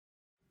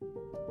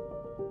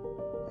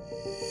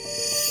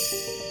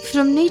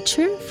From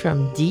nature,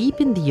 from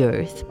deep in the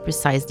earth,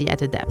 precisely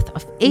at a depth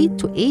of 8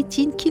 to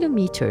 18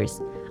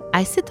 kilometers,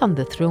 I sit on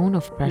the throne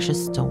of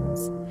precious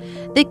stones.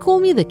 They call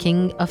me the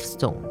king of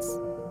stones,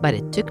 but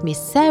it took me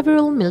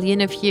several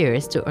million of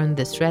years to earn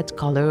this red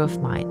color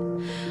of mine.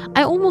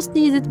 I almost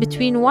needed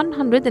between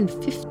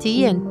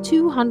 150 and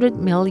 200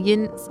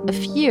 million of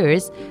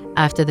years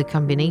after the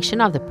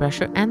combination of the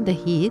pressure and the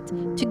heat,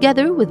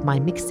 together with my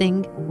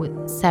mixing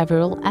with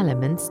several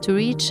elements to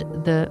reach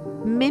the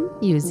MIM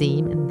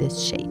museum in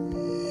this shape.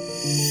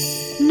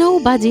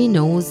 Nobody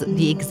knows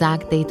the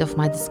exact date of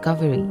my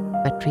discovery,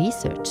 but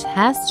research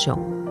has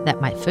shown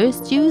that my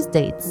first use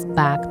dates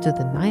back to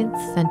the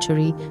 9th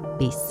century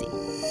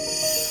BC.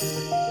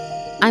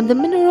 I'm the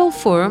mineral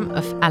form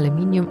of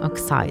aluminium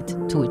oxide,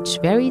 to which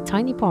very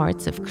tiny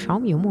parts of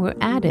chromium were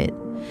added,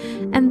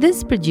 and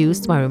this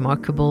produced my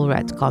remarkable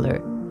red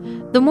color.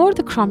 The more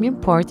the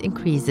chromium part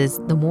increases,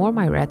 the more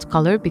my red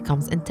color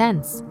becomes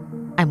intense.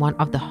 I'm one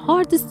of the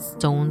hardest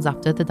stones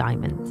after the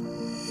diamond.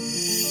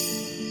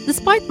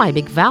 Despite my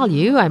big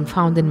value, I'm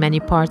found in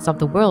many parts of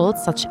the world,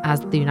 such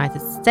as the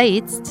United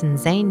States,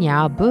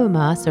 Tanzania,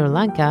 Burma, Sri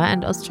Lanka,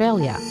 and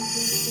Australia.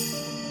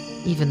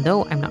 Even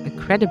though I'm not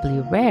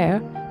incredibly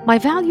rare, my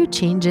value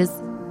changes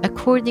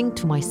according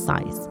to my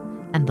size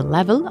and the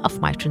level of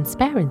my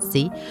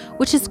transparency,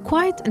 which is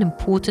quite an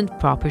important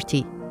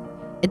property.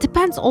 It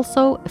depends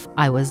also if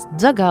I was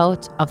dug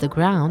out of the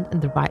ground in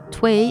the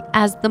right way,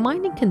 as the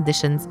mining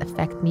conditions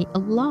affect me a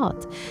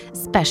lot,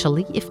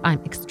 especially if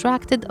I'm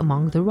extracted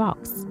among the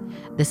rocks.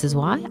 This is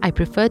why I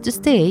prefer to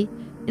stay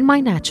in my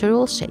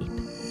natural shape.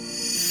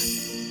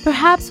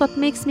 Perhaps what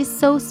makes me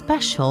so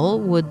special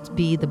would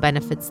be the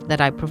benefits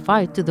that I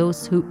provide to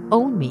those who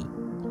own me.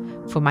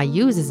 For my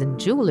uses in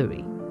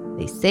jewelry,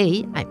 they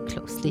say I'm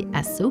closely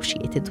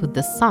associated with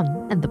the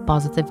sun and the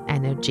positive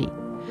energy.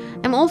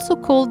 I'm also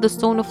called the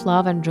stone of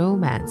love and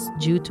romance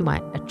due to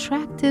my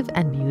attractive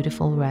and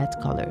beautiful red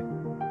color.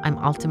 I'm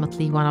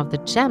ultimately one of the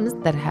gems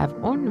that have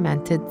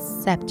ornamented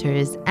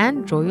scepters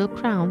and royal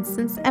crowns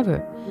since ever,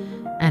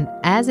 and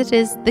as it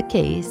is the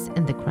case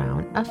in the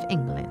crown of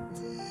England.